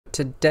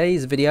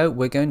today's video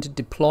we're going to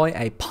deploy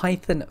a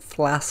Python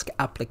Flask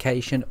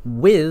application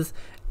with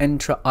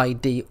Entra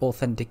ID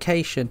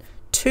authentication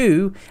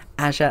to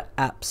Azure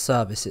App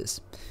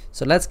Services.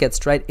 So let's get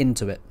straight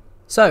into it.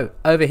 So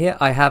over here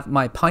I have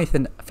my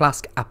Python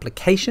Flask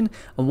application,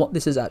 and what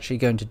this is actually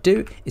going to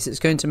do is it's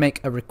going to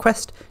make a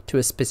request to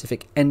a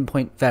specific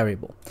endpoint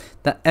variable.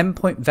 That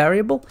endpoint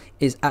variable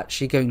is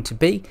actually going to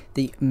be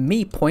the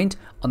me point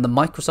on the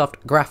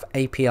Microsoft Graph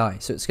API.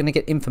 So it's going to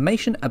get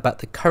information about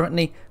the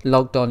currently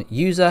logged on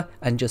user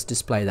and just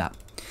display that.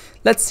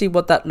 Let's see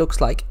what that looks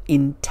like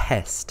in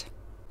test.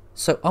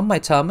 So on my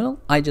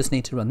terminal, I just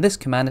need to run this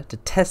command to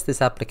test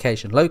this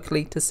application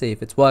locally to see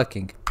if it's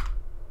working.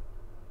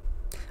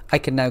 I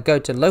can now go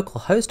to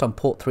localhost on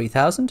port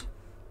 3000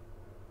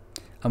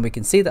 and we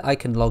can see that I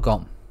can log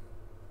on.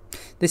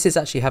 This is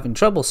actually having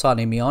trouble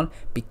signing me on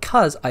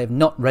because I have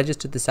not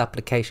registered this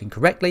application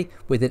correctly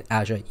within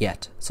Azure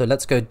yet. So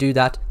let's go do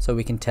that so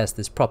we can test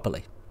this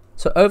properly.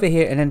 So over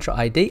here in Entra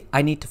ID,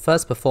 I need to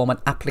first perform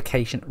an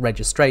application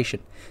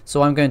registration.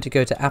 So I'm going to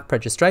go to app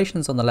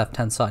registrations on the left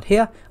hand side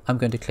here. I'm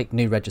going to click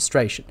new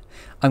registration.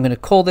 I'm going to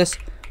call this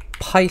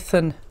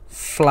Python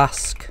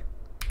Flask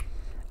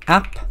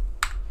app.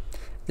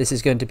 This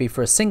is going to be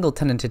for a single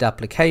tenanted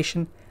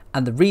application,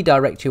 and the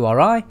redirect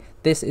URI,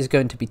 this is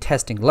going to be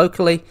testing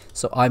locally.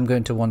 So I'm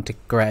going to want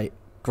to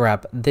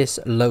grab this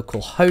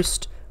local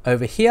host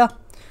over here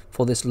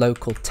for this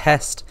local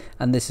test,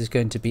 and this is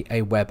going to be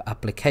a web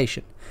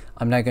application.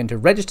 I'm now going to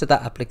register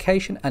that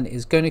application and it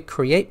is going to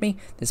create me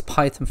this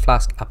Python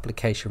Flask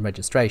application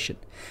registration.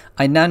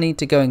 I now need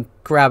to go and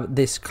grab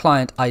this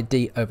client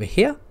ID over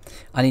here.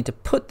 I need to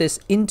put this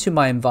into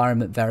my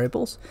environment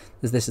variables,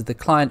 as this is the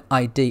client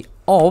ID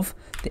of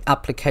the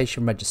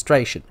application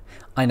registration.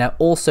 I now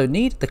also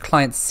need the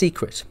client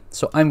secret.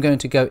 So I'm going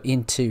to go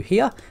into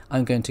here,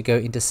 I'm going to go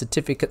into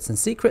certificates and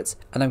secrets,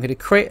 and I'm going to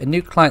create a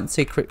new client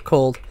secret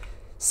called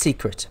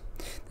secret.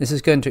 This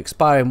is going to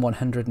expire in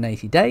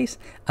 180 days,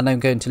 and I'm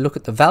going to look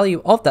at the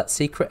value of that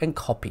secret and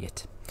copy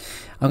it.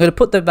 I'm going to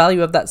put the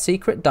value of that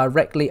secret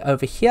directly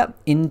over here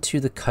into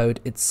the code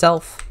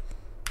itself,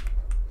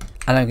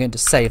 and I'm going to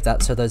save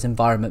that so those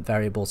environment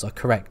variables are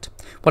correct.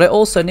 What I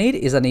also need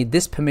is I need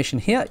this permission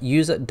here,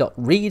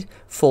 user.read,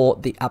 for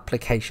the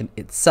application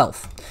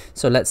itself.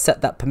 So let's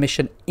set that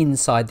permission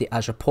inside the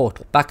Azure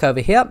portal. Back over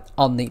here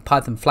on the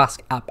Python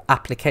Flask app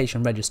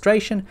application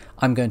registration,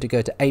 I'm going to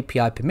go to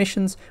API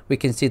permissions. We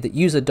can see that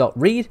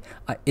user.read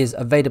is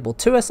available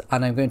to us,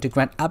 and I'm going to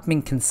grant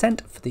admin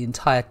consent for the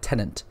entire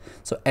tenant.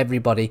 So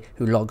everybody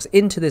who logs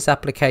into this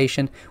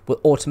application will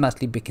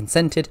automatically be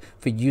consented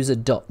for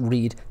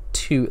user.read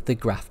to the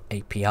Graph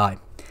API.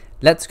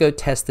 Let's go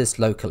test this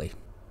locally.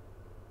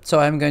 So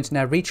I'm going to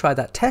now retry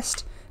that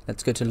test.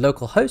 Let's go to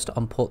localhost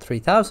on port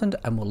 3000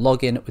 and we'll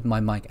log in with my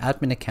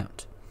MyAdmin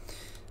account.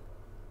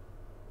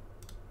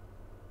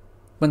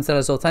 Once that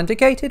is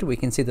authenticated, we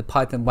can see the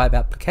Python web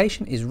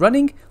application is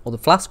running, or the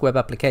Flask web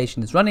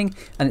application is running,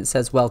 and it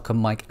says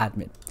welcome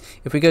MyAdmin.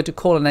 If we go to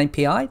call an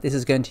API, this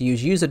is going to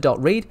use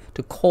user.read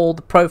to call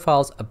the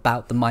profiles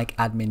about the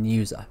MyAdmin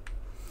user.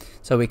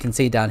 So we can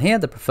see down here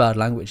the preferred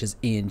language is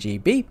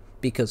ENGB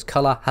because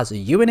color has a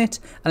U in it,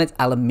 and it's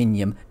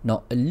aluminium,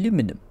 not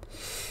aluminum.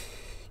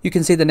 You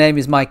can see the name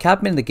is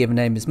MyAdmin, the given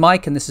name is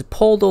Mike, and this has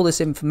pulled all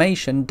this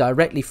information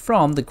directly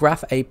from the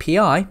Graph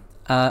API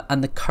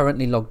and the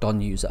currently logged on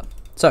user.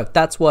 So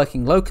that's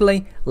working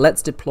locally.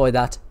 Let's deploy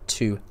that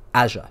to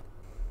Azure.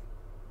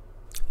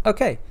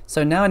 Okay,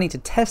 so now I need to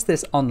test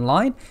this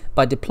online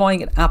by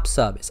deploying an app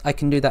service. I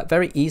can do that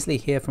very easily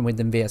here from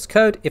within VS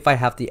Code if I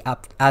have the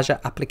Azure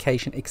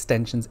application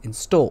extensions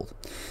installed.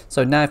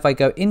 So now if I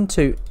go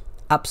into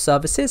App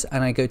Services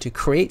and I go to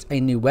create a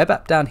new web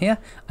app down here,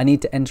 I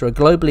need to enter a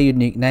globally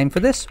unique name for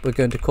this. We're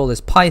going to call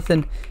this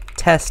Python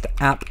Test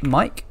App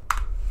Mic.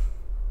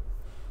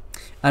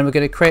 And we're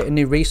going to create a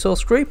new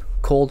resource group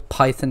called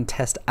Python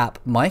Test App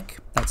Mic.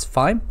 That's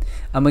fine.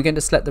 And we're going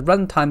to select the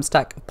runtime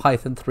stack of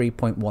Python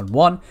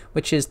 3.11,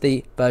 which is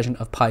the version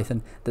of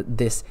Python that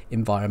this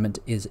environment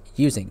is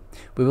using.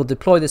 We will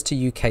deploy this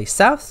to UK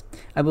South,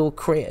 and we will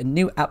create a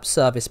new app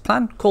service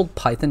plan called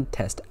Python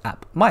Test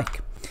App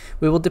Mic.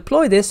 We will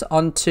deploy this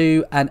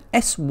onto an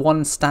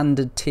S1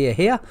 standard tier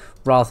here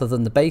rather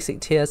than the basic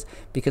tiers,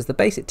 because the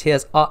basic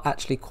tiers are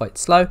actually quite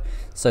slow.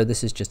 So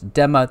this is just a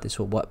demo. This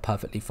will work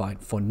perfectly fine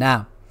for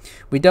now.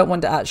 We don't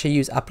want to actually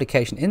use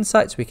application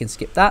insights. We can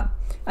skip that.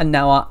 And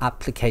now our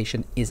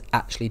application is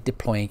actually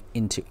deploying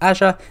into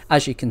Azure,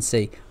 as you can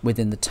see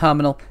within the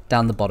terminal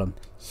down the bottom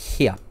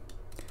here.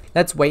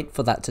 Let's wait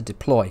for that to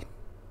deploy.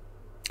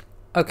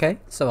 Okay,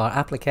 so our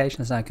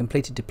application is now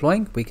completed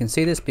deploying. We can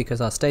see this because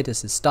our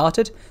status is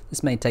started.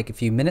 This may take a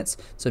few minutes,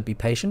 so be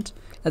patient.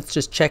 Let's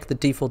just check the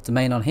default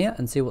domain on here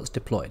and see what's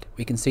deployed.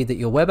 We can see that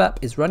your web app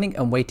is running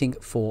and waiting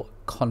for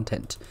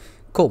content.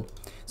 Cool.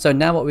 So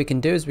now what we can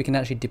do is we can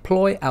actually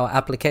deploy our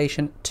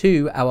application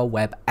to our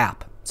web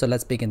app. So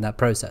let's begin that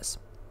process.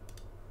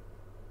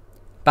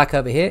 Back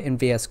over here in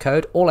VS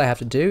Code, all I have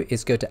to do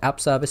is go to App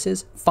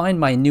Services, find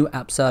my new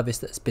app service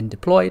that's been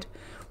deployed,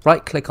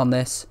 right click on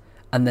this,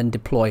 and then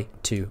deploy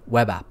to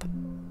web app.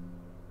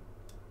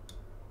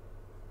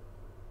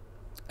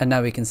 And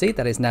now we can see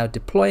that is now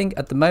deploying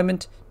at the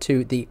moment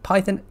to the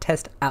Python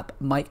test app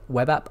Mike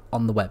web app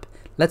on the web.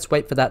 Let's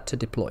wait for that to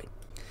deploy.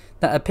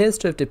 That appears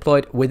to have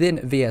deployed within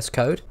VS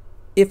Code.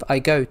 If I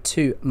go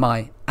to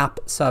my app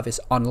service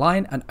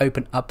online and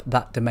open up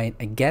that domain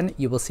again,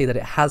 you will see that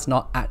it has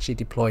not actually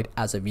deployed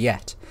as of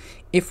yet.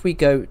 If we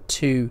go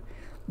to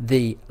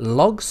the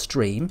log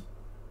stream,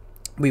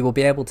 we will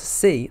be able to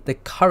see the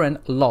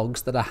current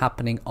logs that are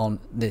happening on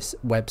this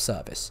web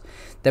service.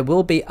 There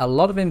will be a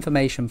lot of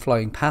information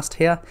flowing past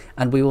here,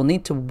 and we will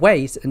need to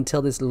wait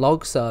until this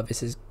log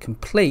service is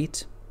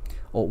complete,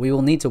 or we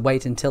will need to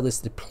wait until this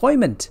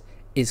deployment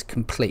is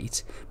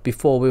complete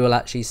before we will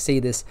actually see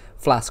this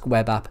Flask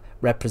web app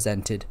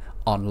represented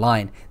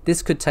online.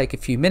 This could take a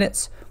few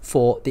minutes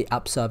for the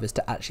app service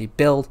to actually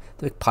build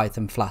the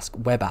Python Flask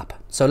web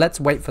app. So let's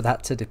wait for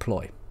that to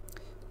deploy.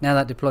 Now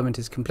that deployment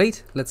is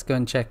complete, let's go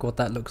and check what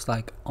that looks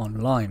like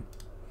online.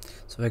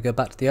 So if I go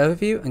back to the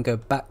overview and go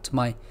back to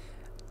my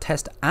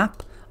test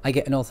app, I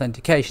get an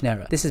authentication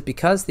error. This is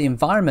because the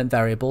environment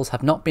variables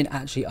have not been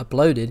actually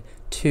uploaded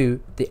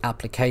to the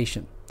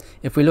application.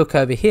 If we look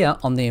over here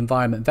on the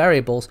environment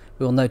variables,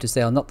 we will notice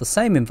they are not the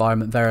same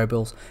environment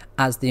variables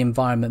as the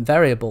environment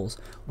variables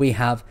we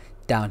have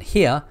down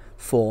here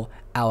for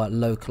our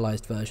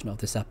localized version of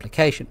this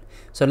application.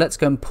 So let's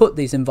go and put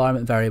these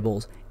environment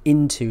variables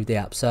into the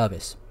app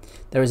service.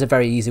 There is a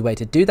very easy way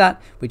to do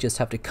that. We just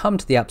have to come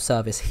to the app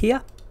service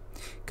here,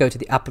 go to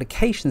the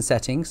application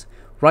settings,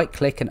 right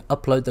click and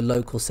upload the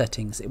local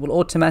settings. It will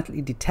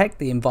automatically detect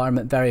the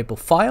environment variable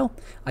file.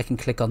 I can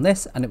click on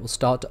this and it will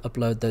start to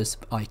upload those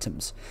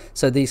items.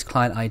 So these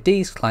client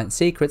IDs, client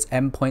secrets,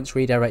 endpoints,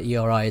 redirect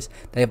URIs,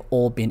 they have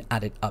all been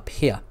added up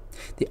here.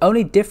 The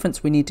only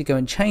difference we need to go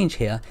and change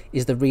here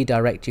is the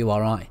redirect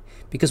URI,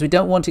 because we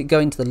don't want it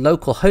going to the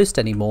local host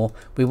anymore.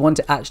 We want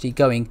it actually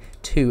going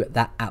to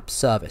that app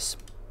service.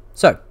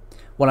 So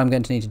what I'm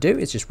going to need to do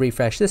is just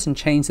refresh this and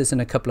change this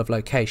in a couple of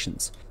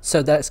locations.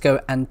 So let's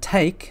go and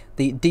take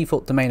the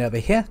default domain over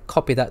here,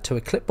 copy that to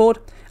a clipboard,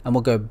 and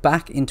we'll go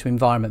back into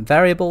environment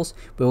variables.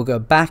 We will go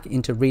back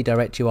into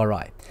redirect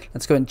URI.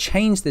 Let's go and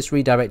change this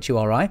redirect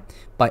URI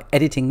by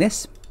editing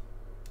this.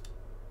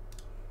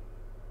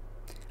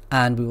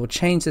 And we will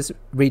change this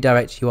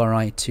redirect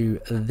URI to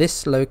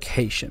this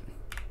location,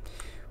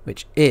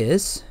 which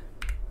is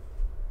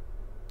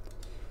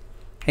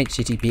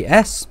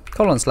https://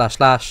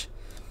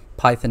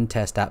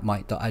 test app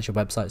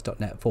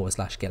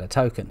mike.azurewebsites.net/get a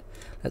token.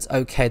 Let's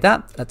OK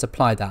that. Let's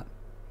apply that.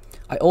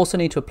 I also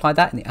need to apply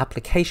that in the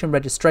application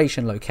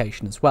registration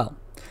location as well.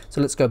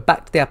 So let's go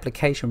back to the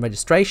application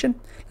registration.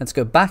 Let's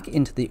go back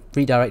into the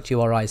redirect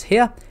URIs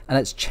here, and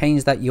let's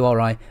change that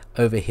URI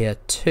over here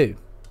too.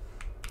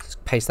 Let's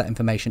paste that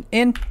information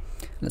in.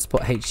 Let's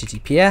put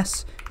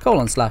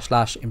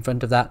https:/ in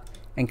front of that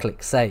and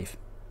click save.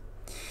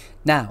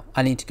 Now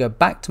I need to go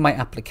back to my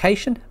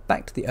application,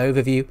 back to the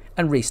overview,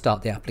 and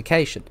restart the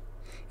application.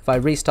 If I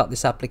restart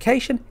this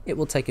application, it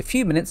will take a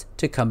few minutes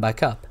to come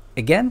back up.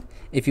 Again,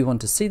 if you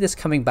want to see this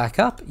coming back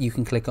up, you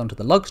can click onto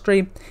the log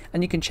stream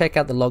and you can check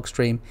out the log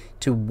stream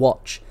to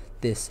watch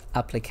this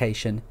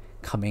application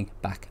coming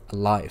back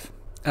alive.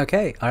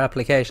 Okay, our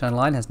application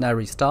online has now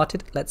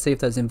restarted. Let's see if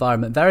those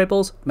environment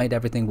variables made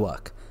everything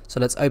work. So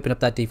let's open up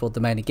that default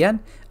domain again,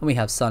 and we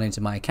have sign into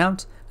my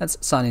account. Let's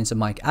sign into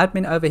Mike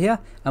Admin over here,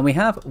 and we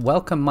have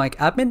welcome Mike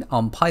Admin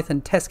on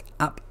Python test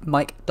app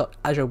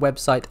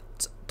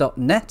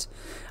mike.azurewebsites.net,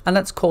 and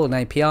let's call an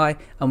API,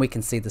 and we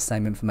can see the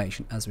same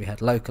information as we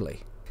had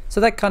locally.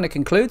 So that kind of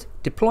concludes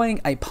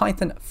deploying a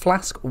Python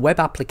Flask web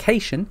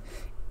application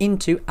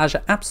into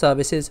Azure App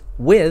Services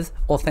with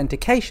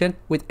authentication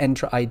with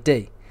Entra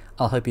ID.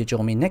 I'll hope you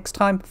join me next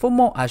time for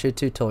more Azure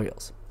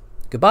tutorials.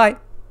 Goodbye.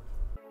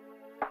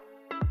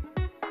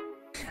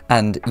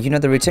 And you know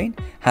the routine,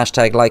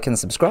 hashtag like and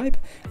subscribe,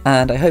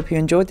 and I hope you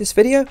enjoyed this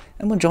video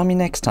and will join me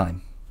next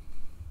time.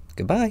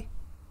 Goodbye.